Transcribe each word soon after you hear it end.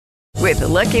With the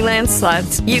Lucky Land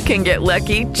Slots, you can get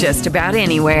lucky just about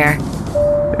anywhere.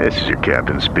 This is your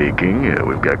captain speaking.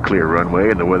 We've got clear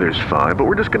runway and the weather's fine, but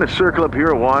we're just going to circle up here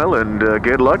a while and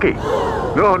get lucky.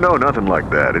 No, nothing like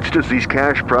that. It's just these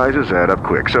cash prizes add up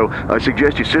quick. So I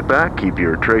suggest you sit back, keep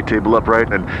your tray table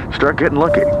upright, and start getting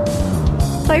lucky.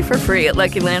 Play for free at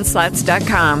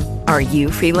LuckyLandSlots.com. Are you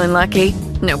feeling lucky?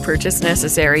 No purchase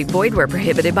necessary. Void where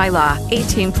prohibited by law.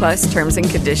 18 plus terms and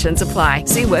conditions apply.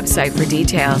 See website for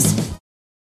details.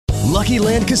 Lucky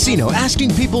Land Casino,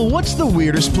 asking people, what's the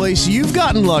weirdest place you've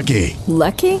gotten lucky?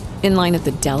 Lucky? In line at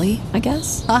the deli, I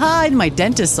guess? Aha, in my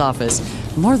dentist's office.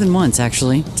 More than once,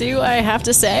 actually. Do I have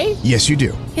to say? Yes, you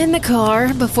do. In the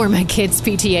car before my kids'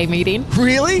 PTA meeting.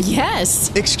 Really? Yes.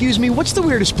 Excuse me, what's the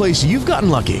weirdest place you've gotten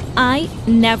lucky? I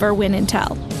never win and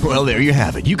tell. Well, there you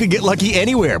have it. You can get lucky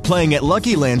anywhere, playing at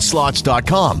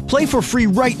LuckyLandSlots.com. Play for free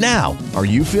right now. Are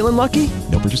you feeling lucky?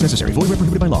 No purchase necessary. Void where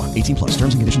prohibited by law. 18 plus.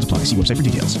 Terms and conditions apply. See website for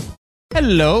details.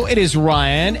 Hello, it is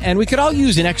Ryan, and we could all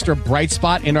use an extra bright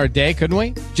spot in our day, couldn't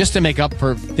we? Just to make up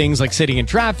for things like sitting in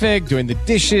traffic, doing the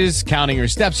dishes, counting your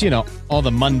steps, all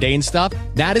the mundane stuff.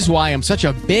 That is why I'm such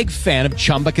a big fan of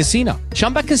Chumba Casino.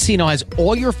 Chumba Casino has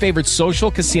all your favorite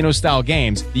social casino-style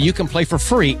games that you can play for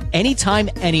free anytime,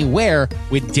 anywhere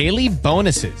with daily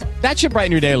bonuses. That should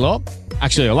brighten your day a little.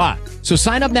 Actually, a lot. So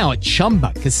sign up now at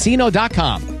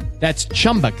ChumbaCasino.com. That's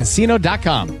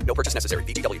ChumbaCasino.com. No purchase necessary.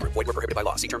 VGW Group. Void where prohibited by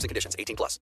law. See terms and conditions. 18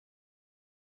 plus.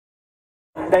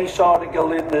 Nice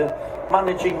article in the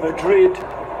Managing Madrid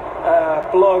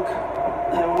blog.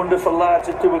 Wonderful lads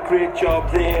that do a great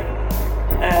job there.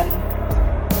 And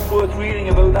worth reading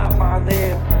about that man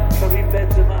there. Karim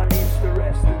Benzema needs the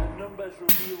rest, and the numbers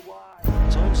reveal why.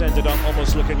 Times ended up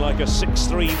almost looking like a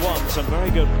 6-3-1. Some very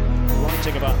good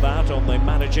writing about that on the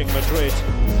Managing Madrid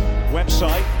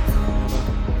website.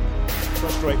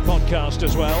 First-rate podcast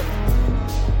as well.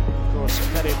 Of course,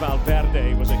 Fede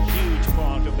Valverde was a huge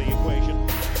part of the equation.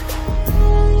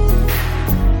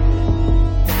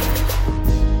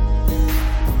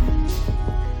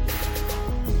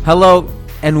 Hello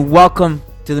and welcome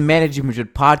to the Managing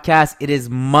Madrid podcast. It is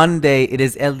Monday. It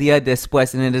is El Dia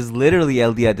Después, and it is literally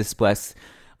El Dia Después.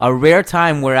 A rare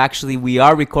time where actually we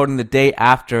are recording the day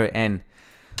after. And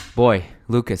boy,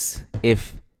 Lucas,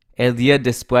 if El Dia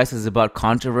Después is about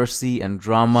controversy and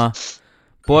drama,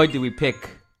 boy, do we pick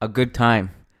a good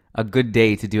time, a good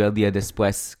day to do El Dia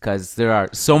Después, because there are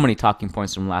so many talking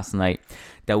points from last night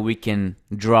that we can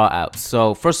draw out.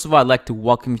 So first of all, I'd like to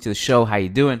welcome you to the show. How you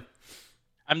doing?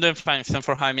 I'm doing fine. Thanks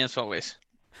for having me as always.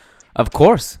 Of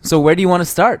course. So where do you want to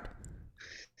start?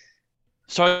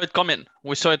 Saw it coming.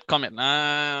 We saw it coming.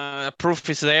 Proof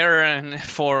is there, and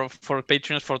for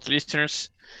patrons, for listeners.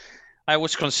 I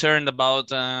was concerned about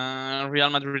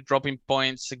Real Madrid dropping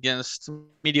points against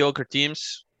mediocre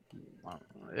teams.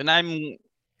 And I'm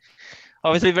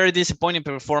obviously very disappointed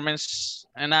performance.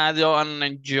 And I don't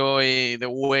enjoy the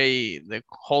way the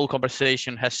whole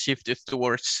conversation has shifted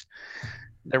towards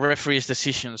the referee's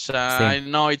decisions. I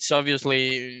know it's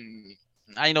obviously,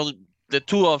 I know the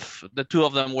two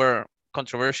of them were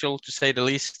controversial, to say the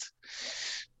least.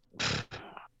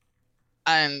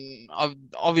 And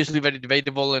obviously very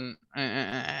debatable, and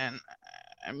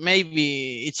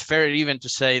maybe it's fair even to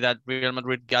say that Real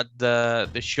Madrid got the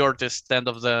shortest end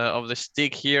of the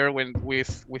stick here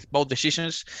with both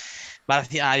decisions.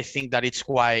 But I think that it's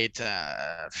quite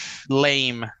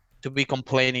lame to be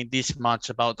complaining this much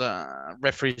about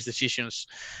referees' decisions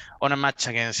on a match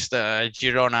against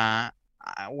Girona,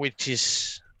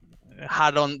 which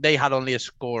they had only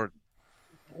scored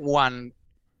 1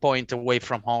 point away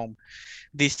from home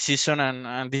this season,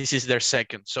 and this is their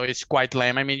second, so it's quite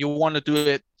lame. I mean, you want to do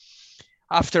it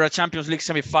after a Champions League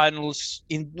semi-finals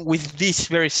with these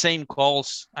very same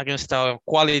calls against a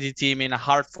quality team in a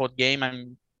hard-fought game,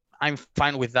 and I'm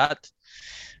fine with that,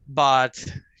 but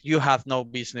you have no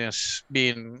business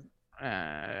being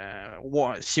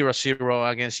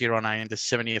 0-0 against Girona in the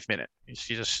 70th minute. It's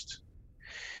just,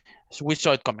 we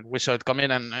saw it coming,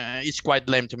 and it's quite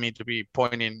lame to me to be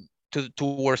pointing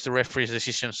towards the referee's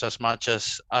decisions as much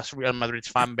as Real Madrid's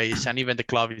fan base and even the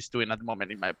club is doing at the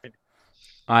moment, in my opinion.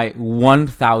 I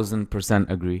 1000%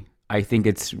 agree. I think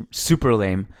it's super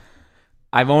lame.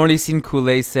 I've already seen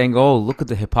Kool-Aid saying, oh, look at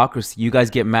the hypocrisy. You guys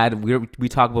get mad. We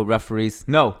talk about referees.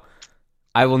 No,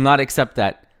 I will not accept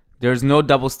that. There's no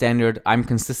double standard. I'm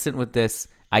consistent with this.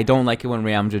 I don't like it when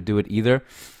Real Madrid do it either.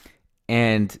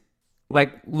 And,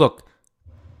 look,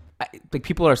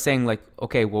 people are saying,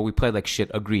 okay, well, we played like shit.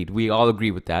 Agreed. We all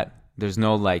agree with that. There's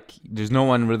no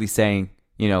one really saying,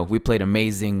 we played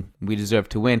amazing. We deserve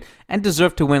to win. And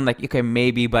deserve to win, okay,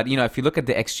 maybe. But, if you look at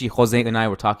the XG, Jose and I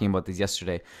were talking about this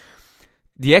yesterday.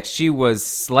 The XG was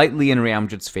slightly in Real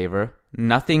Madrid's favor,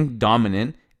 nothing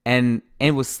dominant, and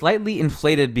it was slightly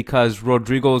inflated because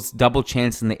Rodrigo's double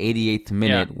chance in the 88th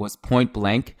minute was point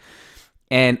blank.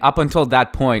 And up until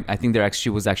that point, I think their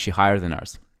XG was actually higher than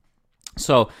ours.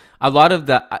 So a lot of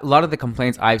the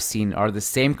complaints I've seen are the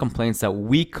same complaints that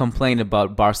we complain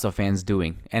about Barca fans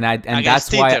doing, and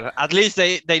that's Inter. why At least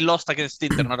they lost against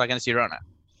Inter, not against Girona.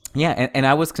 Yeah, and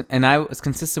I was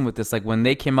consistent with this. Like when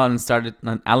they came out and started,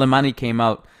 Alemany came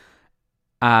out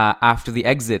after the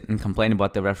exit and complained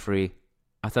about the referee.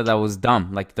 I thought that was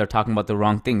dumb. Like they're talking about the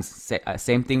wrong things.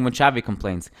 Same thing when Xavi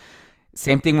complains.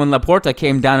 Same thing when Laporta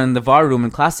came down in the VAR room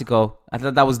in Clásico. I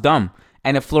thought that was dumb.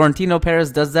 And if Florentino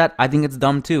Perez does that, I think it's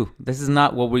dumb too. This is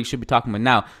not what we should be talking about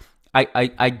now.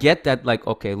 I get that. Like,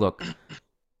 okay, look,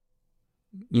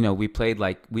 we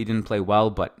didn't play well,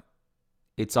 but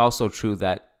it's also true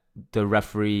that the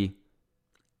referee,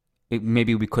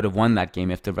 maybe we could have won that game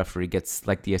if the referee gets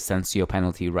like the Asensio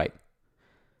penalty right.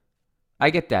 I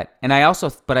get that, and I also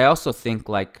think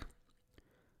like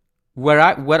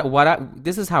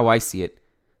this is how I see it.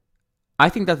 I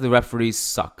think that the referees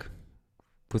suck,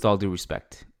 with all due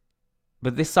respect,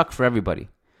 but they suck for everybody.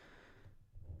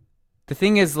 The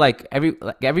thing is, like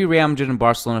every Real Madrid and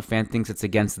Barcelona fan thinks it's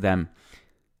against them.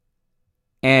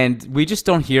 And we just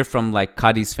don't hear from like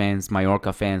Cadiz fans,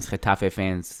 Mallorca fans, Getafe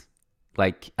fans,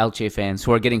 like Elche fans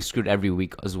who are getting screwed every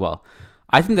week as well.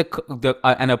 I think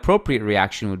an appropriate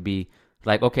reaction would be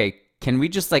like, okay, can we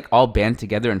just like all band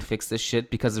together and fix this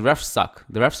shit? Because the refs suck.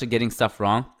 The refs are getting stuff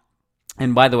wrong.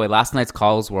 And by the way, last night's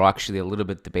calls were actually a little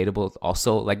bit debatable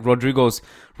also. Like Rodrigo's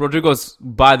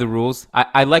by the rules.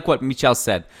 I like what Michel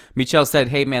said. Michel said,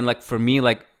 hey man, like for me,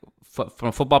 like from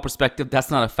a football perspective, that's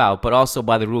not a foul, but also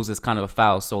by the rules, it's kind of a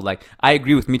foul. So like, I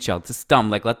agree with Michel. It's dumb.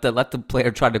 Like let the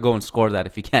player try to go and score that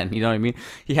if he can. You know what I mean?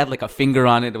 He had like a finger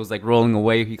on it. It was like rolling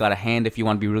away. He got a hand if you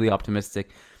want to be really optimistic.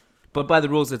 But by the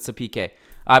rules, it's a PK.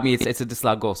 I mean, it's a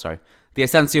disallowed goal. Sorry. The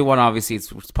Asensio one, obviously,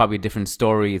 it's probably a different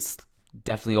story. It's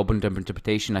definitely open to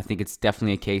interpretation. I think it's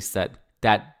definitely a case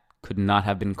that could not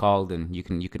have been called, and you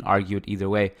can argue it either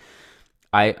way.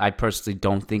 I personally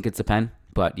don't think it's a pen.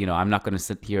 But, I'm not going to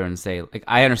sit here and say, like,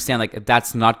 I understand, like, if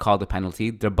that's not called a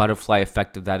penalty, the butterfly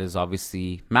effect of that is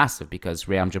obviously massive because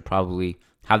Real Madrid probably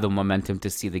have the momentum to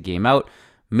see the game out.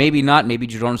 Maybe not. Maybe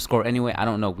Girona score anyway. I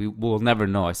don't know. We'll never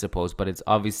know, I suppose. But it's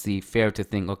obviously fair to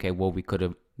think, okay, well, we could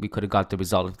have got the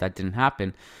result if that didn't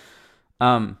happen.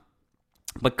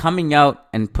 But coming out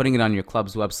and putting it on your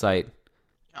club's website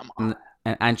and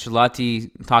Ancelotti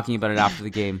talking about it after the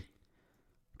game,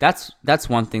 That's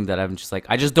one thing that I'm just like,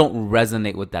 I just don't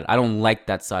resonate with that. I don't like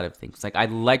that side of things. Like,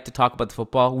 I'd like to talk about the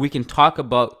football. We can talk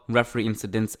about referee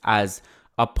incidents as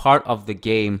a part of the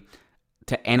game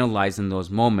to analyze in those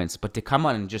moments. But to come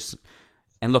out and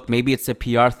look, maybe it's a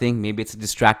PR thing. Maybe it's to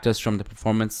distract us from the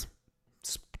performance.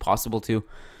 It's possible too.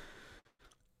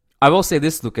 I will say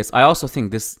this, Lucas. I also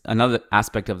think another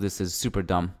aspect of this is super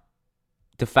dumb.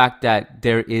 The fact that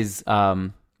there is,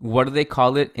 what do they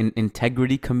call it? An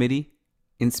integrity committee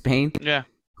in Spain,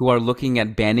 who are looking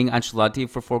at banning Ancelotti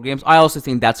for 4 games. I also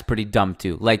think that's pretty dumb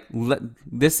too. Like,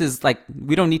 this is like,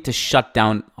 we don't need to shut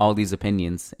down all these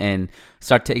opinions and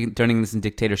start turning this into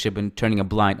dictatorship and turning a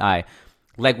blind eye.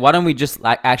 Like, why don't we just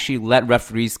actually let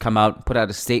referees come out, put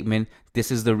out a statement? This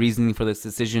is the reasoning for this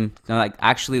decision. Like,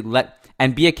 actually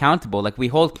and be accountable. Like, we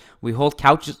hold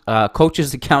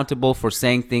coaches accountable for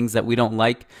saying things that we don't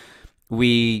like.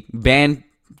 We ban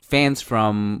fans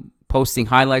from posting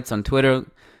highlights on Twitter,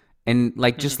 and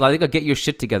just get your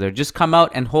shit together. Just come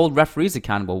out and hold referees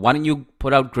accountable. Why don't you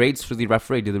put out grades for the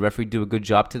referee? Did the referee do a good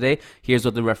job today? Here's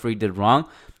what the referee did wrong.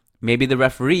 Maybe the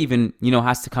referee even,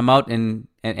 has to come out and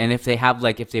if they have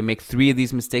if they make 3 of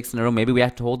these mistakes in a row, maybe we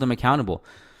have to hold them accountable.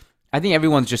 I think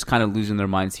everyone's just kind of losing their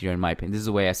minds here, in my opinion. This is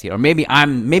the way I see it. Or maybe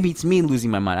it's me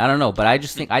losing my mind. I don't know, but I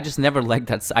just never liked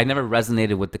that. I never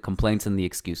resonated with the complaints and the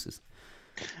excuses.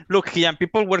 Look, Ian,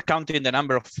 people were counting the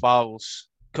number of fouls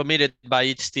committed by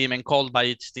each team and called by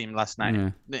each team last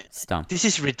night. This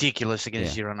is ridiculous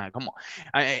against Girona. Come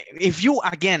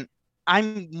on.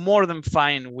 I'm more than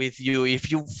fine with you if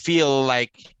you feel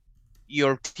like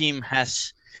your team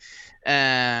has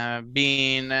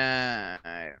been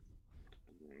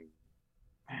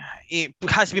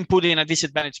put in a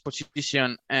disadvantaged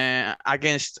position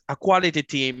against a quality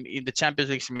team in the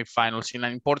Champions League semifinals in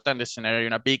an important scenario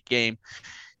in a big game.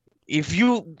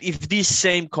 If these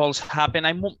same calls happen,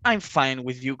 I'm fine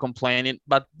with you complaining.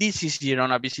 But this is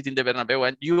Girona visiting the Bernabeu,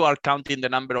 and you are counting the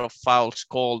number of fouls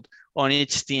called on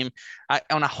each team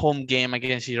on a home game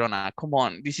against Girona. Come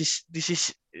on, this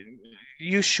is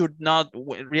you should not.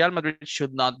 Real Madrid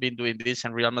should not be doing this,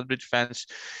 and Real Madrid fans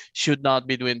should not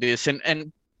be doing this.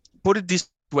 And put it this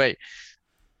way,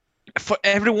 for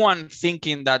everyone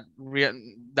thinking that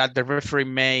that the referee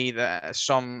made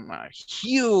some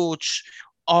huge,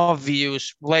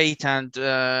 obvious, blatant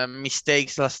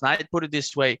mistakes last night. Put it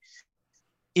this way: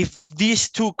 if these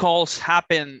two calls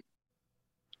happen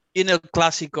in El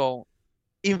Clásico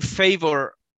in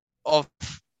favor of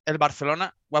El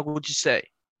Barcelona, what would you say?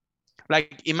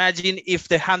 Like, imagine if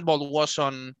the handball was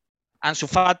on Ansu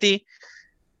Fati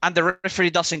and the referee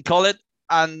doesn't call it,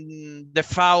 and the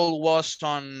foul was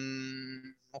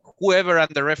on whoever, and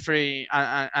the referee,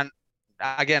 and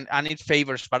again, and it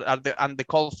favors, but and the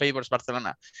call favors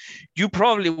Barcelona. You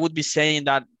probably would be saying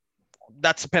that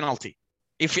that's a penalty.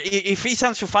 If it's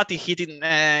Ansu Fati hitting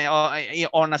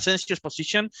on Asensio's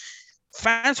position,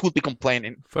 fans would be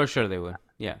complaining. For sure they would.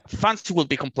 Yeah. Fans would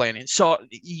be complaining. So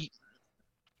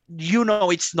you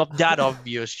know it's not that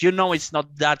obvious. You know it's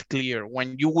not that clear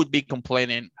when you would be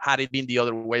complaining had it been the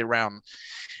other way around.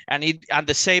 And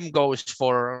the same goes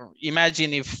for,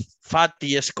 imagine if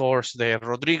Fati scores the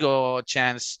Rodrigo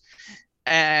chance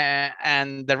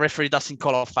and the referee doesn't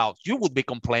call a foul. You would be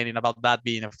complaining about that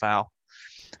being a foul.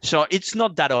 So it's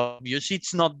not that obvious.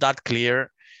 It's not that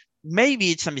clear. Maybe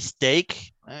it's a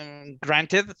mistake.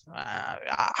 Granted,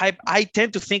 I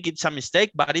tend to think it's a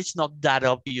mistake, but it's not that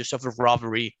obvious of a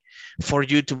robbery for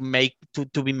you to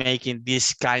be making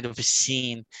this kind of a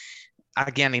scene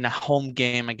again in a home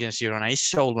game against Girona. It's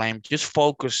so lame. Just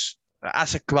focus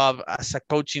as a club, as a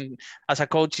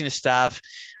coaching staff,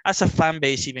 as a fan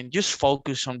base, even just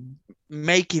focus on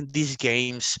making these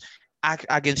games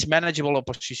against manageable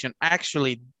opposition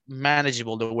actually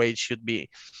manageable the way it should be.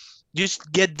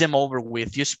 Just get them over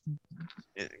with. Just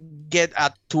get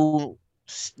a 2-0,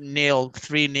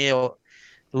 3-0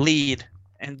 lead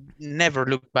and never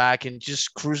look back and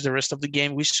just cruise the rest of the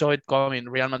game. We saw it coming.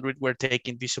 Real Madrid were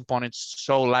taking these opponents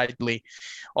so lightly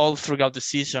all throughout the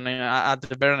season. And at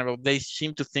the Bernabeu, they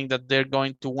seem to think that they're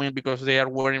going to win because they are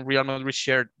wearing Real Madrid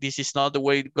shirt. This is not the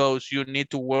way it goes. You need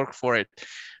to work for it.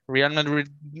 Real Madrid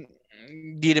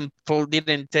didn't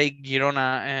take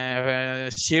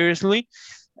Girona seriously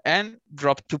and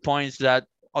dropped 2 points that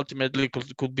ultimately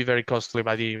could be very costly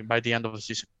by the end of the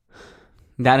season.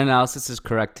 That analysis is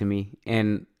correct to me,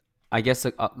 and I guess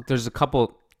there's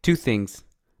two things,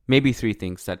 maybe three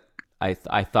things that I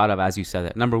thought of as you said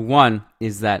that. Number one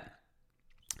is that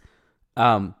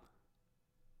the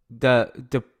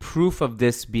proof of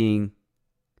this being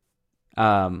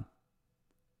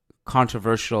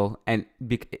controversial and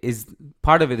is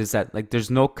part of it is that like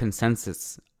there's no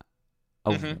consensus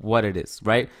of what it is,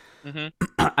 right?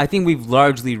 I think we've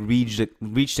largely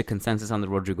reached a consensus on the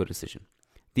Rodrigo decision.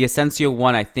 The Asensio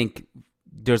one, I think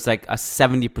there's like a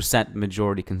 70%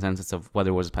 majority consensus of whether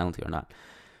it was a penalty or not.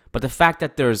 But the fact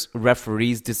that there's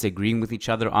referees disagreeing with each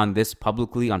other on this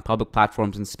publicly, on public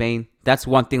platforms in Spain, that's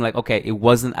one thing. Like, okay, it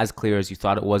wasn't as clear as you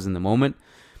thought it was in the moment.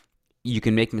 You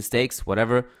can make mistakes,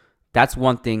 whatever. That's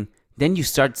one thing. Then you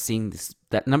start seeing this.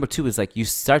 That number two is like you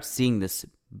start seeing this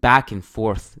back and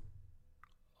forth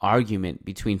argument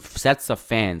between sets of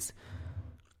fans.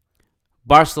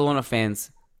 Barcelona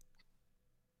fans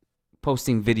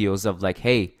posting videos of like,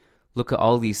 hey, look at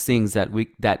all these things that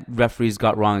referees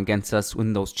got wrong against us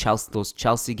in those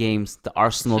Chelsea games, the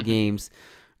Arsenal games.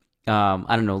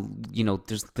 I don't know,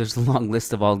 there's a long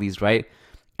list of all these, right?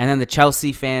 And then the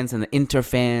Chelsea fans and the Inter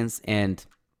fans and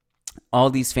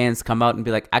all these fans come out and be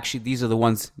like, actually, these are the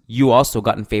ones you also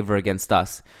got in favor against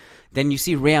us. Then you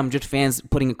see Real Madrid fans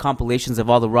putting compilations of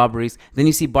all the robberies. Then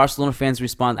you see Barcelona fans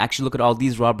respond, actually, look at all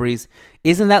these robberies.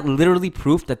 Isn't that literally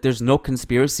proof that there's no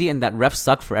conspiracy and that refs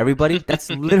suck for everybody? That's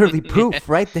literally proof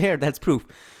right there. That's proof.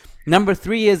 Number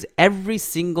three is every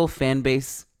single fan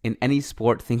base in any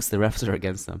sport thinks the refs are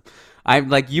against them. I'm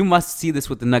like, you must see this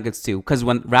with the Nuggets too. Because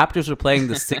when Raptors were playing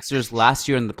the Sixers last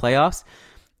year in the playoffs,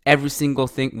 every single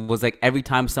thing was like every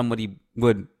time somebody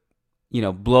would,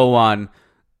 blow on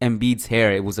Embiid's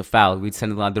hair, it was a foul. We'd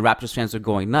send it on. The Raptors fans were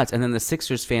going nuts. And then the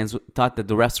Sixers fans thought that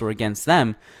the refs were against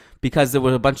them because there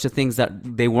were a bunch of things that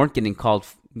they weren't getting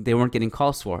calls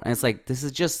for. And it's like,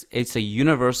 it's a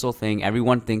universal thing.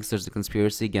 Everyone thinks there's a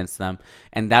conspiracy against them.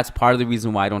 And that's part of the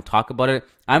reason why I don't talk about it.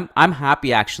 I'm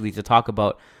happy actually to talk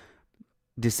about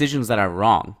decisions that are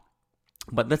wrong.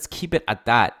 But let's keep it at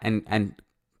that. And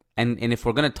if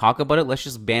we're going to talk about it, let's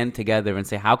just band together and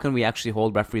say, how can we actually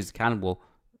hold referees accountable?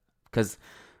 Because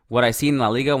what I see in La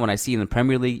Liga, what I see in the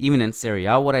Premier League, even in Serie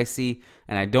A, what I see,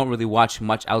 and I don't really watch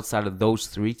much outside of those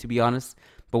three, to be honest.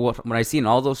 But what I see in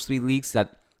all those three leagues,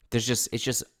 that it's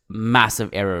just massive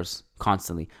errors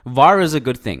constantly. VAR is a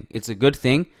good thing. It's a good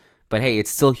thing, but hey, it's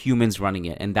still humans running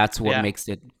it, and that's what makes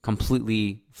it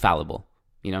completely fallible,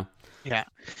 you know? Yeah,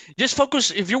 just focus.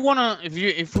 If we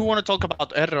wanna talk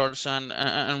about errors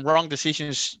and wrong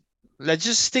decisions, let's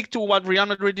just stick to what Real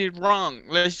Madrid did wrong.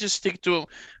 Let's just stick to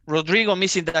Rodrigo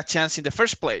missing that chance in the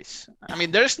first place. I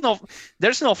mean, there's no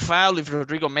foul if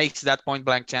Rodrigo makes that point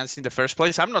blank chance in the first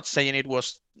place. I'm not saying it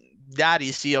was that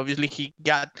easy. Obviously, he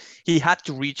had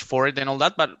to reach for it and all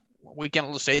that, but we can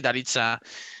also say that it's a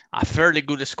fairly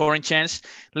good scoring chance.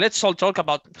 Let's all talk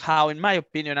about how, in my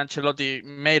opinion, Ancelotti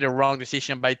made a wrong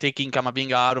decision by taking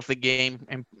Camavinga out of the game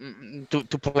and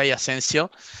to play Asensio.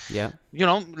 Yeah. You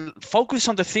know, focus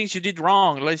on the things you did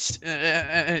wrong. Let's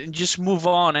just move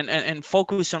on and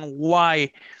focus on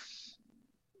why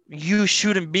you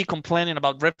shouldn't be complaining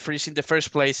about referees in the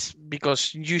first place,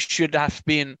 because you should have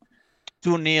been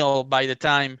 2-0 by the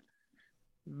time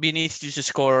Vinicius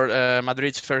scored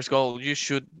Madrid's first goal. You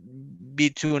should be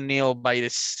 2-0 by the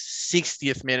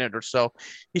 60th minute or so.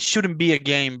 It shouldn't be a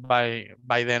game by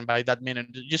that minute.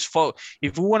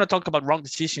 If we want to talk about wrong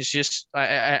decisions, just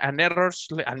and errors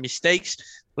and mistakes,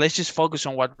 let's just focus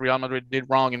on what Real Madrid did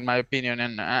wrong, in my opinion,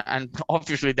 and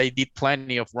obviously they did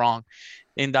plenty of wrong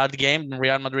in that game.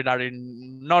 Real Madrid are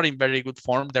not in very good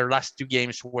form. Their last two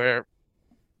games were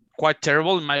quite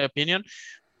terrible, in my opinion.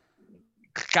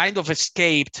 Kind of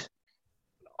escaped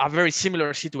a very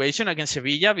similar situation against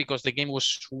Sevilla, because the game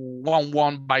was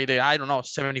 1-1 by the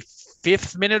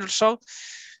 75th minute or so.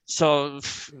 So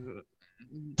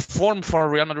form for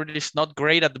Real Madrid is not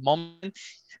great at the moment.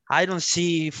 I don't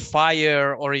see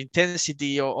fire or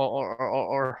intensity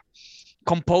or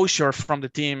composure from the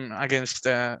team against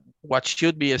what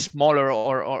should be a smaller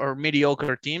or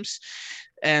mediocre teams.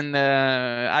 And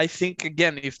I think,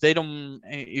 again, if they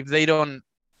don't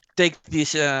take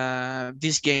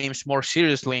these games more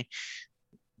seriously,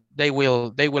 they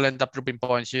will end up dropping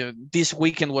points. This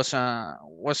weekend was a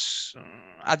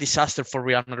disaster for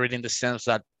Real Madrid, in the sense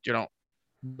that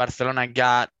Barcelona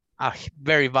got a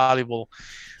very valuable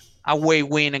away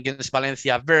win against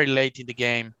Valencia very late in the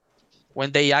game,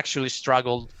 when they actually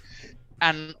struggled,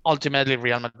 and ultimately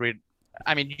Real Madrid.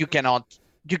 I mean, you cannot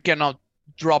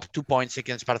drop 2 points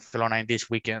against Barcelona in this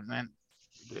weekend, and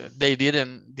they did,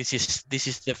 and this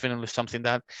is definitely something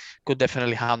that could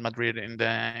definitely haunt Madrid in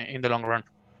the long run.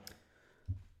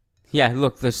 Yeah,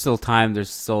 look, there's still time. There's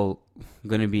still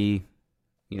going to be,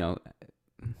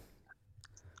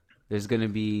 there's going to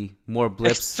be more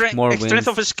blips, more wins. Strength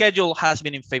of the schedule has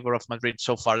been in favor of Madrid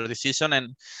so far this season,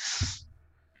 and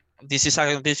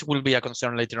this will be a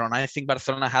concern later on. I think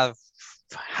Barcelona have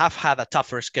had a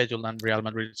tougher schedule than Real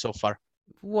Madrid so far.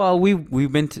 Well,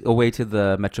 we've been away to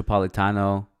the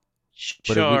Metropolitano.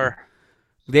 Sure.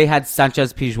 They had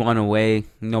Sanchez Pizjuan away.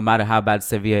 No matter how bad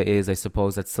Sevilla is, I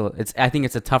suppose I think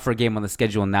it's a tougher game on the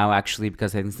schedule now, actually,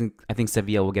 because I think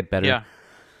Sevilla will get better.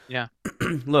 Yeah.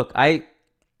 Look,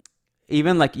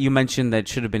 even like you mentioned that it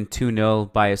should have been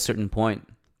 2-0 by a certain point.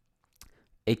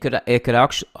 It could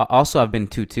also have been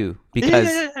 2-2, because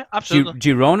absolutely.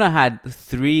 Girona had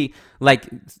three, like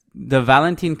the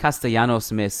Valentin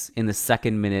Castellanos miss in the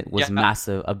second minute was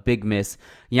massive, a big miss.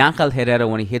 Yangel Herrera,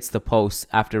 when he hits the post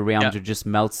after Real Madrid just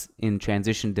melts in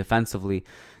transition defensively.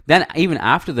 Then even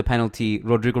after the penalty,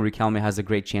 Rodrigo Riquelme has a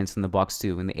great chance in the box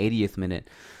too in the 80th minute.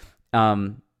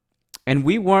 And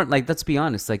we weren't, like, let's be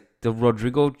honest, like the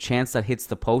Rodrigo chance that hits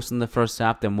the post in the first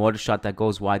half, the mortar shot that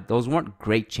goes wide, those weren't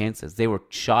great chances. They were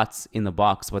shots in the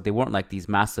box, but they weren't like these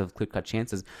massive clear-cut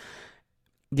chances.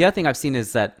 The other thing I've seen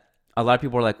is that a lot of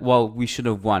people are like, well, we should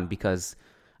have won because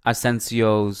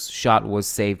Asensio's shot was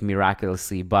saved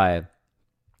miraculously by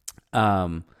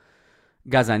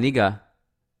Gazzaniga.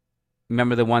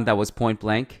 Remember the one that was point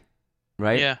blank,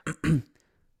 right? Yeah.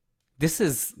 This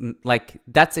is like,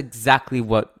 that's exactly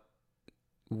what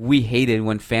we hated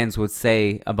when fans would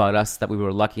say about us, that we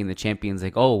were lucky in the Champions.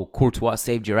 Like, oh, Courtois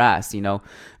saved your ass,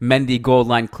 Mendy goal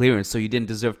line clearance, so you didn't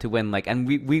deserve to win. Like, and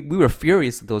we were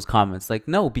furious at those comments. Like,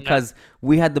 no, because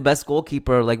we had the best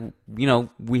goalkeeper. Like,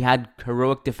 we had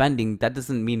heroic defending. That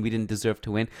doesn't mean we didn't deserve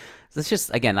to win. It's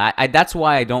just, again, I that's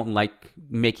why I don't like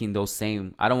making those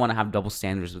same. I don't want to have double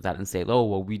standards with that and say, oh,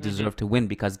 well, we deserve to win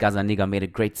because Gazzaniga made a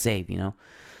great save,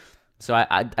 So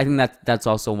I think that's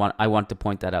also one I want to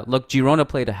point that out. Look, Girona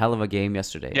played a hell of a game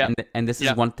yesterday, and this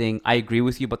is one thing I agree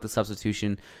with you about the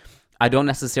substitution. I don't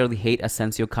necessarily hate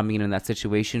Asensio coming in that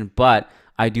situation, but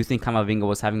I do think Camavinga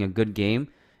was having a good game.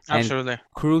 Absolutely. And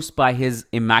Cruz, by his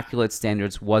immaculate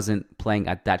standards, wasn't playing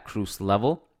at that Cruz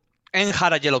level. And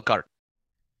had a yellow card.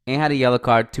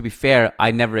 To be fair,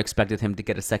 I never expected him to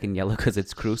get a second yellow because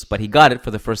it's Cruz, but he got it for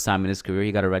the first time in his career.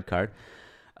 He got a red card.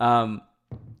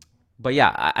 But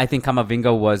yeah, I think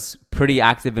Camavinga was pretty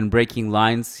active in breaking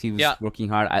lines. He was working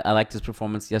hard. I liked his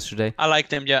performance yesterday. I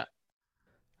liked him, yeah.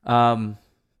 And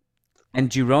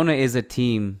Girona is a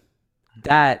team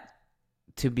that,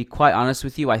 to be quite honest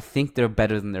with you, I think they're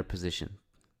better than their position.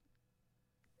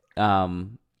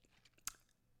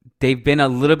 They've been a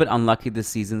little bit unlucky this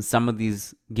season. Some of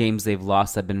these games they've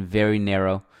lost have been very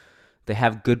narrow. They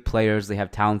have good players. They have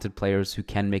talented players who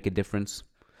can make a difference.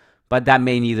 But that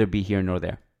may neither be here nor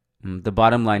there. The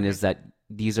bottom line is that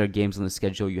these are games on the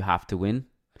schedule you have to win.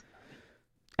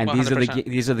 And 100%.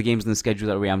 these are the games in the schedule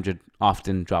that Real Madrid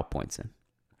often drop points in.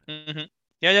 Mm-hmm.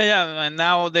 Yeah. And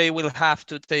now they will have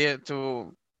to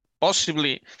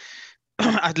possibly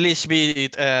at least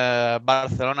beat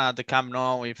Barcelona at the Camp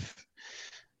Nou if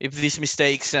these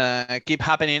mistakes keep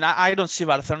happening. I don't see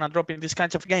Barcelona dropping these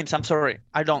kinds of games. I'm sorry,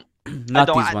 I don't. Not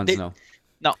these ones, no.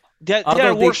 No,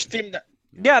 they're worse team.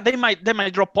 They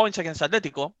might drop points against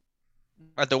Atletico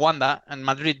at the Wanda, and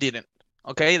Madrid didn't.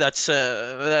 Okay, that's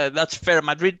fair.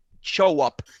 Madrid show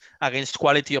up against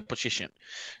quality opposition,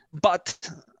 but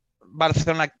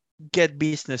Barcelona get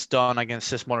business done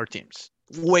against the smaller teams.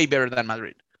 Way better than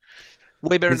Madrid.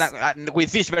 Way better than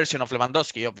with this version of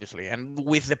Lewandowski, obviously, and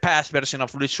with the past version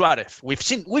of Luis Suarez. We've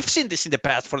seen this in the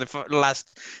past for the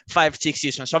last 5-6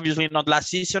 seasons. Obviously, not last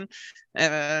season,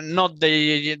 not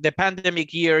the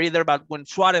pandemic year either. But when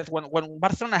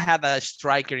Barcelona had a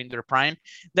striker in their prime,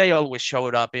 they always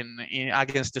showed up in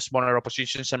against the smaller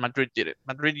oppositions, and Madrid did it.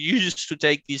 Madrid used to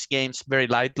take these games very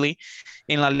lightly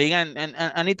in La Liga,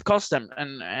 and it cost them,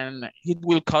 and it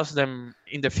will cost them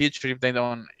in the future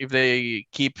if they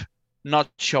keep not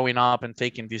showing up and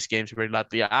taking these games very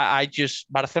lightly.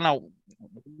 Barcelona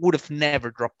would have never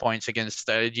dropped points against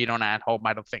Girona at home,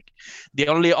 I don't think. The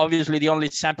only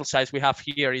sample size we have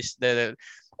here is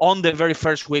on the very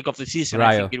first week of the season, Rayo.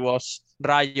 I think it was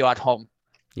Rayo at home.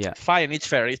 Yeah. Fine, it's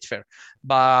fair.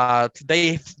 But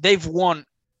they've won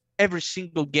every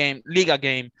single Liga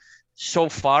game so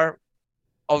far,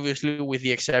 obviously with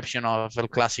the exception of El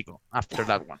Clásico after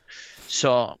that one.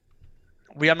 So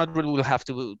Real Madrid will have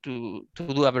to do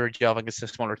a better job against the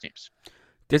smaller teams.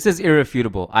 This is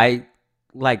irrefutable. I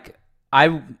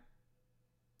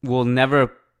will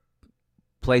never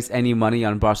place any money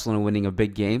on Barcelona winning a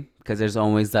big game because there's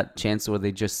always that chance where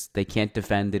they can't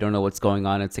defend. They don't know what's going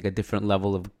on. It's like a different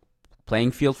level of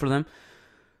playing field for them.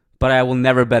 But I will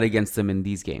never bet against them in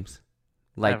these games.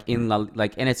 And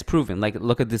it's proven. Like,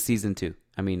 look at this season too.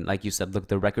 I mean, like you said, look,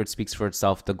 the record speaks for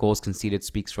itself. The goals conceded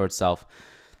speaks for itself.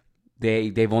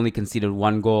 They've only conceded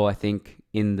 1 goal, I think,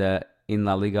 in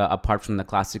La Liga, apart from the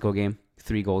Clásico game.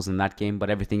 3 goals in that game,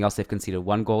 but everything else they've conceded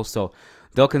 1 goal. So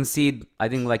they'll concede, I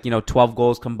think, 12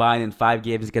 goals combined in 5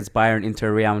 games against Bayern,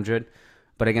 Inter, Real Madrid.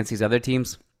 But against these other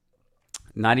teams,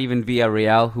 not even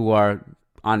Villarreal, who are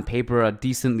on paper a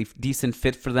decent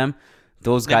fit for them,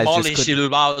 those guys just could.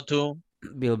 Bilbao too.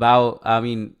 Bilbao, I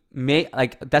mean,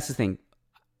 that's the thing.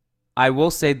 I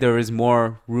will say there is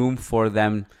more room for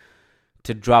them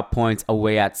to drop points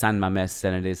away at San Mamés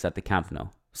than it is at the Camp Nou.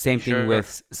 Same thing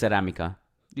with Ceramica.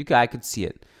 I could see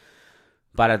it.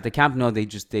 But at the Camp Nou, they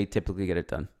typically get it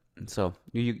done. So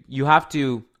you have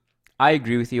to. I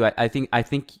agree with you. I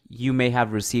think you may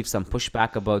have received some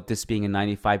pushback about this being a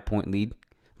 95-point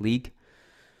league.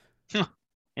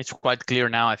 It's quite clear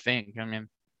now, I think. I mean,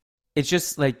 it's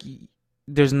just like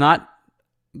there's not.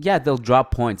 Yeah, they'll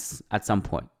drop points at some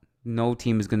point. No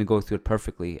team is going to go through it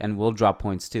perfectly, and we'll drop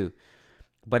points too.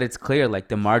 But it's clear,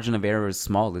 the margin of error is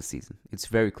small this season. It's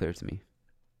very clear to me.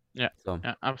 Yeah.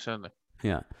 Yeah, absolutely.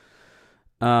 Yeah.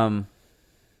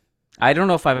 I don't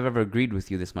know if I've ever agreed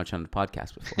with you this much on the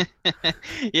podcast before.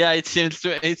 Yeah, it seemed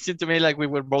to me like we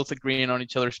were both agreeing on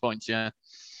each other's points. Yeah.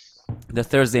 The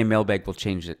Thursday mailbag will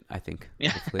change it, I think.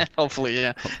 Yeah. Hopefully,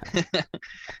 yeah.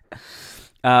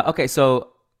 Okay,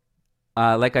 so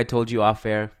like I told you off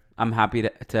air, I'm happy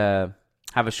to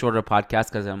have a shorter podcast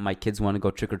because my kids want to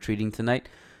go trick-or-treating tonight.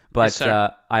 But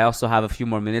yes, I also have a few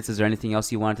more minutes. Is there anything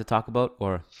else you wanted to talk about?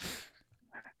 Or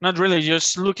not really.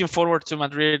 Just looking forward to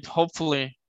Madrid,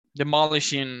 hopefully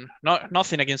demolishing.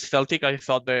 Nothing against Celtic. I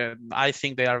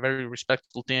think they are a very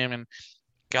respectful team, and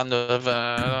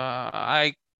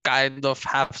I kind of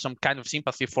have some kind of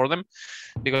sympathy for them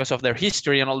because of their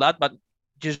history and all that. But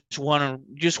just want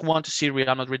to see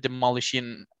Real Madrid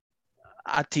demolishing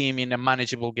a team in a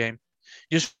manageable game.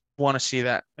 Just want to see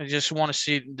that. I just want to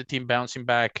see the team bouncing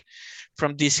back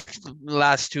from these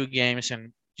last 2 games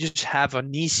and just have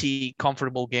an easy,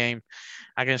 comfortable game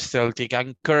against Celtic.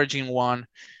 Encouraging one.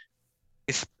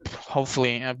 It's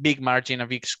hopefully a big margin, a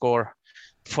big score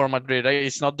for Madrid.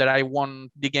 It's not that I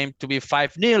want the game to be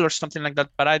 5-0 or something like that,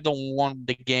 but I don't want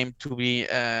the game to be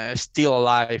still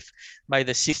alive by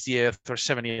the 60th or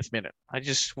 70th minute. I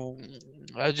just want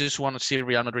to see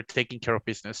Real Madrid taking care of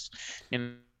business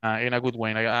in a good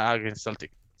way against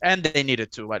Celtic, and they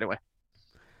needed to, by the way.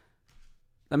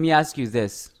 Let me ask you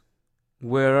this: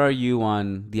 where are you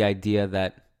on the idea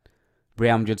that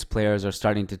Real Madrid's players are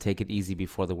starting to take it easy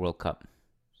before the World Cup?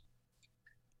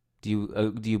 Do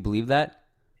you believe that?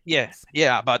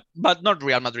 Yeah, but not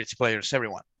Real Madrid's players.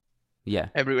 Everyone. Yeah.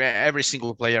 Every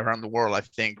single player around the world. I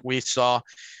think we saw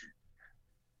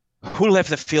who left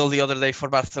the field the other day for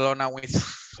Barcelona with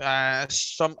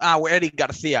Eric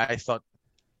Garcia.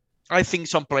 I think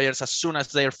some players, as soon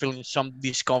as they are feeling some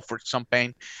discomfort, some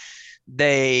pain,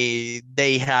 they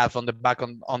have on the back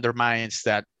on their minds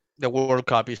that the World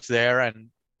Cup is there, and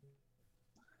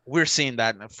we're seeing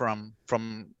that from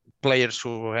players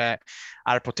who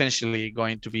are potentially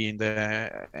going to be in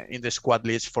the squad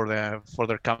list for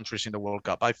their countries in the World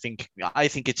Cup. I think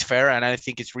it's fair, and I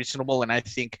think it's reasonable, and I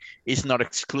think it's not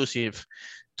exclusive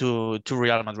to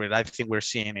Real Madrid. I think we're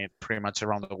seeing it pretty much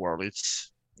around the world.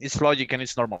 It's logic and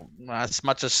it's normal. As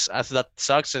much as that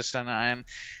sucks, and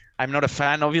I'm not a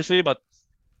fan, obviously, but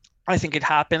I think it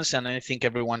happens, and I think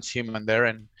everyone's human there,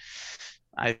 and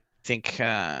I think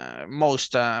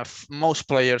most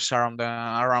players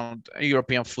around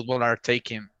European football are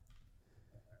taking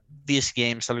these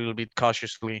games a little bit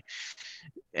cautiously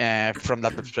from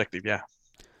that perspective. Yeah.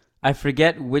 I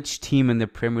forget which team in the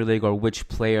Premier League or which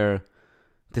player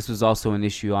this was also an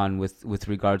issue on with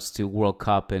regards to World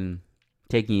Cup and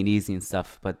taking it easy and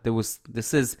stuff. But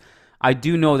I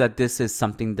do know that this is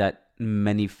something that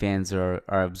many fans are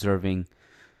observing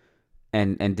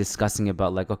and discussing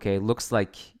about, like, okay, it looks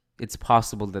like it's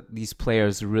possible that these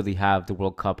players really have the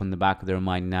World Cup in the back of their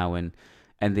mind now, and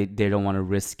they don't want to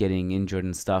risk getting injured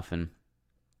and stuff. And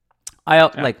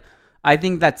I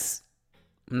think that's,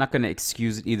 I'm not going to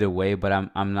excuse it either way, but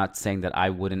I'm not saying that I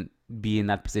wouldn't be in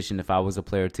that position if I was a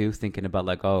player too, thinking about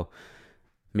like, oh,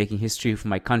 making history for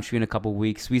my country in a couple of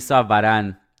weeks. We saw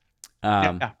Varane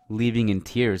leaving in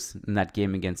tears in that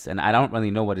game against, and I don't really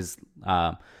know what his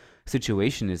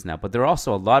situation is now, but there are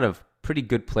also a lot of pretty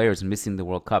good players missing the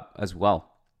World Cup as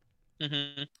well.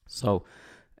 Mm-hmm. So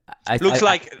looks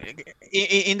like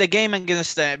in the game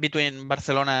against between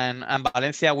Barcelona and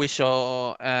Valencia, we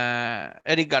saw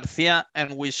Eric Garcia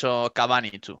and we saw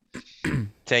Cavani too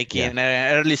taking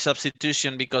an early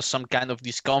substitution because some kind of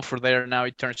discomfort there. Now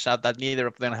it turns out that neither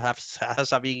of them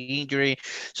has a big injury,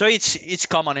 so it's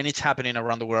common and it's happening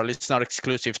around the world. It's not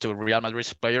exclusive to Real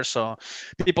Madrid's players, so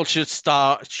people should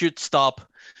stop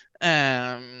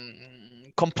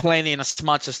complaining as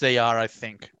much as they are, I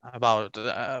think, about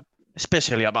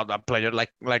especially about a player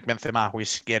like Benzema, who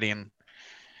is getting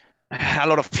a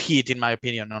lot of heat, in my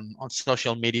opinion, on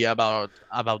social media about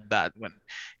that, when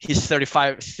he's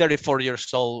 34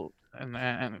 years old,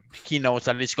 and he knows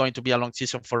that it's going to be a long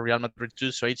season for Real Madrid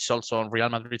too, so it's also in Real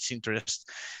Madrid's interest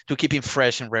to keep him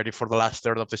fresh and ready for the last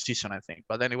third of the season, I think.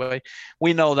 But anyway,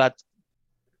 we know that,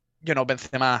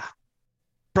 Benzema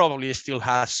probably still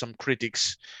has some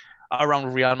critics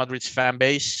around Real Madrid's fan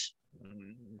base.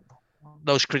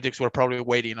 Those critics were probably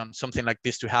waiting on something like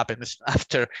this to happen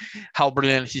after how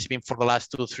brilliant he's been for the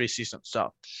last 2-3 seasons.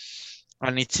 So,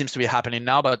 and it seems to be happening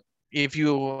now. But if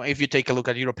you take a look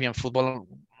at European football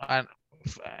and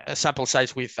a sample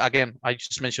size with, again, I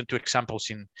just mentioned 2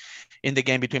 examples in the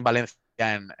game between Valencia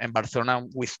and Barcelona,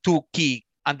 with 2 key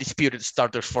undisputed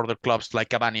starters for their clubs like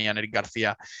Cavani and Eric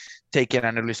Garcia taking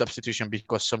an early substitution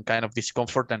because some kind of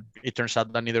discomfort, and it turns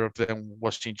out that neither of them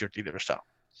was injured either. So,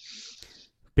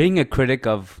 being a critic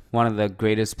of one of the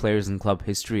greatest players in club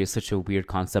history is such a weird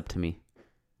concept to me.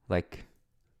 Like,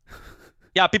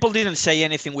 yeah, people didn't say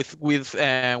anything with when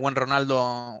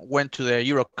Ronaldo went to the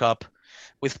Euro Cup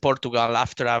with Portugal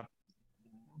after a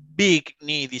big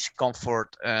knee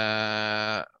discomfort.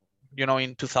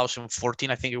 In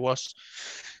 2014, I think it was.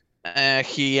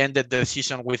 He ended the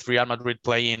season with Real Madrid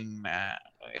playing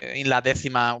in La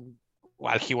Décima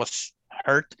while he was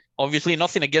hurt. Obviously,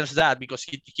 nothing against that, because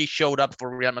he showed up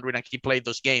for Real Madrid and he played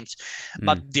those games.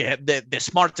 But the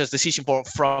smartest decision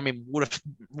from him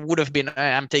would have been,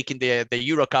 I'm taking the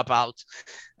Euro Cup out.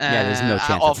 There's no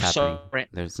chance that's happening.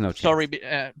 There's no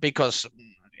chance. Because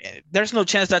there's no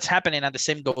chance that's happening, and the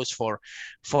same goes for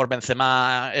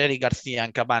Benzema, Eric Garcia,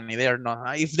 and Cavani. They're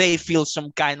not. If they feel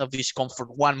some kind of discomfort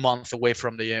 1 month away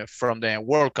from the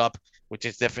World Cup, which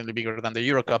is definitely bigger than the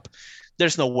Euro Cup,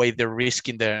 there's no way they're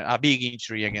risking a big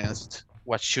injury against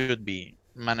what should be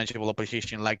manageable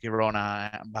opposition like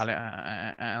Girona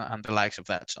and the likes of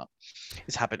that. So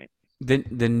it's happening.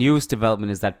 The newest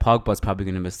development is that Pogba's probably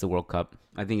going to miss the World Cup.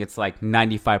 I think it's like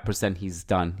 95% he's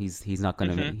done. He's not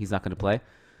going to play.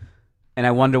 And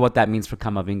I wonder what that means for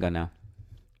Camavinga now.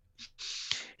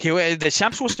 The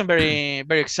champs wasn't very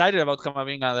excited about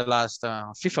Camavinga the last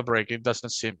FIFA break. It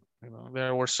doesn't seem.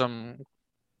 There were some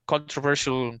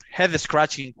controversial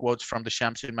head-scratching quotes from the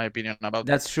champs, in my opinion, about.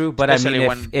 That's true, but I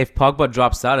mean, if Pogba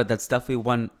drops out, that's definitely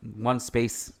one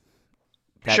space.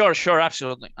 Sure,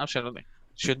 absolutely.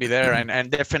 Should be there, and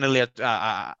definitely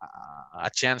a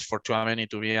chance for Tchouaméni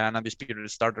to be an undisputed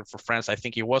starter for France. I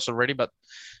think he was already, but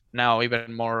now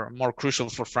even more crucial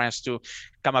for France too.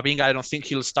 Camavinga, I don't think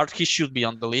he'll start. He should be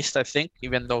on the list, I think,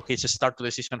 even though his start to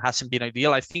the season hasn't been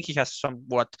ideal. I think he has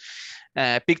somewhat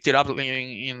picked it up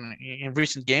in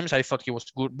recent games. I thought he was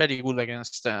very good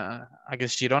against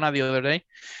Girona the other day,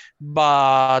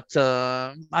 but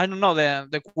I don't know.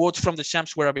 The quotes from the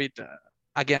champs were a bit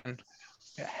again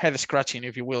head scratching,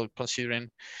 if you will,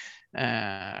 considering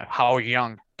how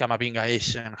young Camavinga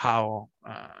is and how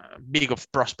big of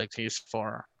prospect he is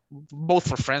for both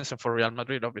for France and for Real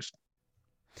Madrid, obviously.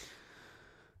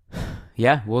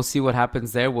 Yeah, we'll see what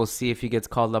happens there. We'll see if he gets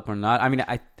called up or not. I mean,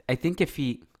 I think if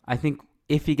he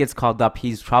gets called up,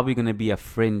 he's probably going to be a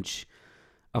fringe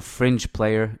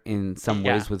player in some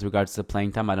ways with regards to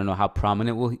playing time. I don't know how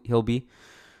prominent he'll be,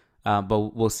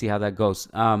 but we'll see how that goes.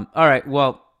 All right,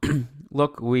 well.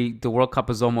 Look, the World Cup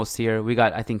is almost here. We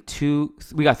got, I think,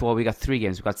 we got 3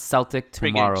 games. We got Celtic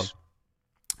tomorrow,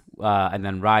 and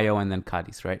then Rayo, and then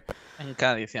Cadiz, right? And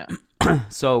Cadiz, yeah.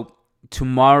 So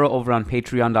tomorrow over on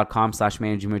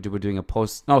patreon.com/managingmadrid, we're doing a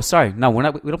post. No, sorry. No, we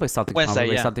don't play Celtic tomorrow. We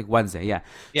play Celtic Wednesday, yeah.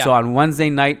 So on Wednesday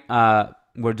night,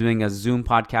 we're doing a Zoom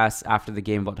podcast after the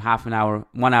game, about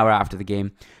 1 hour after the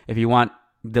game. If you want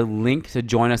the link to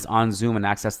join us on Zoom and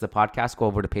access the podcast, go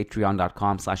over to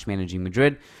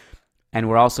patreon.com/managingmadrid. And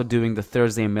we're also doing the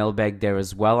Thursday mailbag there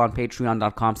as well on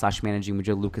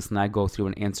patreon.com/managingmadrid. Lucas and I go through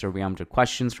and answer Real Madrid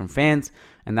questions from fans,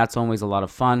 and that's always a lot of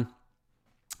fun.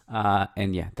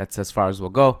 And yeah, that's as far as we'll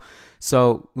go.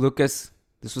 So, Lucas,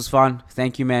 this was fun.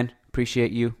 Thank you, man.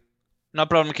 Appreciate you. No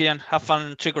problem, Kian. Have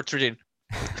fun trick-or-treating.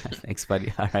 Thanks,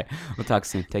 buddy. All right. We'll talk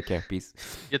soon. Take care. Peace.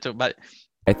 You too. Bye.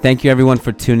 All right, thank you everyone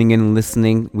for tuning in and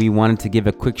listening. We wanted to give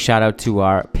a quick shout out to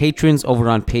our patrons over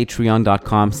on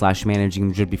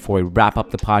patreon.com/managingmadrid before we wrap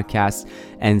up the podcast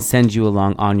and send you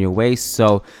along on your way.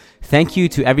 So thank you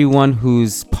to everyone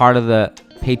who's part of the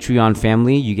Patreon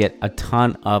family. You get a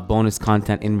ton of bonus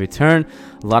content in return.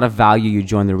 A lot of value. You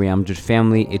join the Real Madrid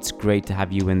family. It's great to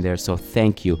have you in there. So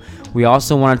thank you. We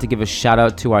also wanted to give a shout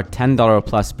out to our $10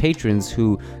 plus patrons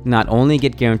who not only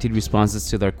get guaranteed responses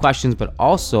to their questions, but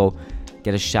also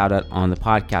get a shout out on the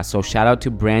podcast. So shout out to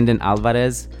Brandon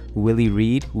Alvarez, Willie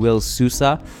Reed, Will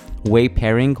Sousa, Way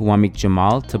Paring, Wamik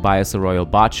Jamal, Tobias Arroyo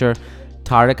Botcher,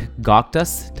 Tariq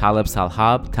Goktas, Talib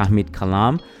Salhab, Tahmid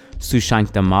Kalam,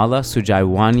 Sushank Damala, Sujai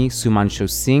Wani, Sumanshu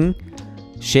Singh,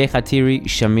 Sheikh Atiri,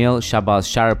 Shamil, Shabaz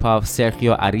Sharapov,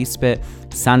 Sergio Arispe,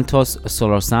 Santos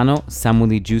Solorzano,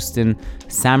 Samuli Justin,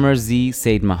 Samar Z,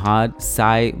 Said Mahad,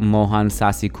 Sai Mohan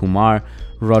Sasi Kumar,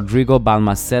 Rodrigo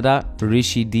Balmaceda,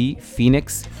 Rishi D,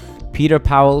 Phoenix, Peter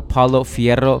Powell, Paulo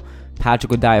Fierro,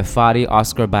 Patrick Diafari,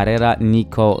 Oscar Barrera,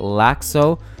 Nico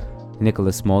Laxo,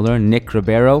 Nicholas Moeller, Nick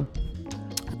Ribeiro,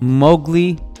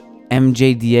 Mowgli,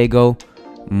 MJ Diego,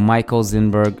 Michael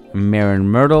Zinberg, Marin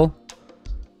Myrtle,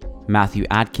 Matthew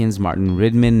Atkins, Martin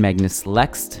Ridman, Magnus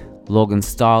Lext, Logan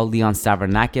Stahl, Leon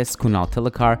Stavronakis, Kunal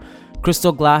Tilakar,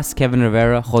 Crystal Glass, Kevin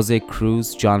Rivera, Jose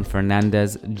Cruz, John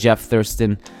Fernandez, Jeff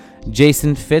Thurston,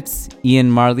 Jason Fitz,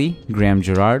 Ian Marley, Graham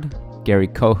Gerard, Gary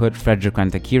Kohut, Frederick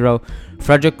Antakiro,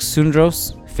 Frederick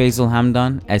Sundros, Faisal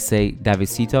Hamdan, S.A.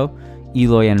 Davisito,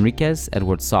 Eloy Enriquez,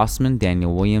 Edward Sossman,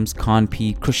 Daniel Williams, Con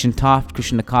P, Christian Toft,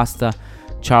 Christian Acosta,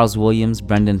 Charles Williams,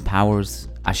 Brendan Powers,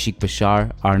 Ashik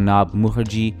Bashar, Arnab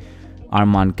Mukherjee,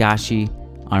 Armand Gashi,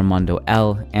 Armando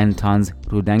L, Antons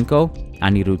Rudenko,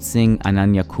 Anirudh Singh,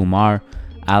 Ananya Kumar,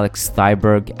 Alex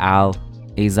Thyberg, Al,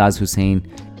 Azaz Hussein,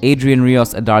 Adrian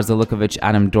Rios, Adar Zalukovic,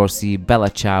 Adam Dorsey,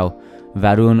 Bella Chow,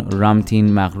 Varun Ramtin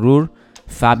Maghrur,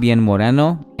 Fabian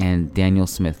Moreno, and Daniel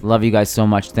Smith. Love you guys so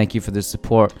much. Thank you for the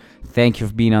support. Thank you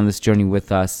for being on this journey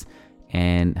with us.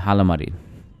 And Hala Madrid.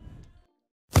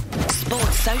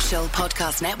 Sports Social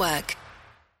Podcast Network.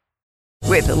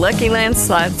 With the Lucky Land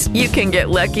Slots, you can get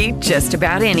lucky just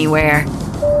about anywhere.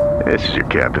 This is your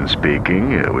captain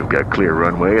speaking. We've got clear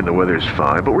runway and the weather's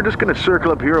fine, but we're just going to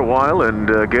circle up here a while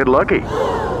and get lucky.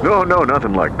 No,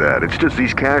 nothing like that. It's just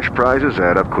these cash prizes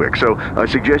add up quick. So I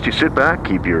suggest you sit back,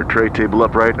 keep your tray table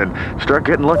upright, and start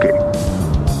getting lucky.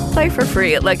 Play for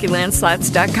free at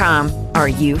LuckyLandSlots.com. Are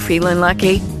you feeling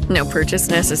lucky? No purchase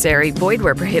necessary. Void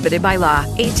where prohibited by law.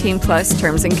 18 plus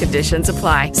terms and conditions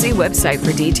apply. See website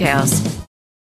for details.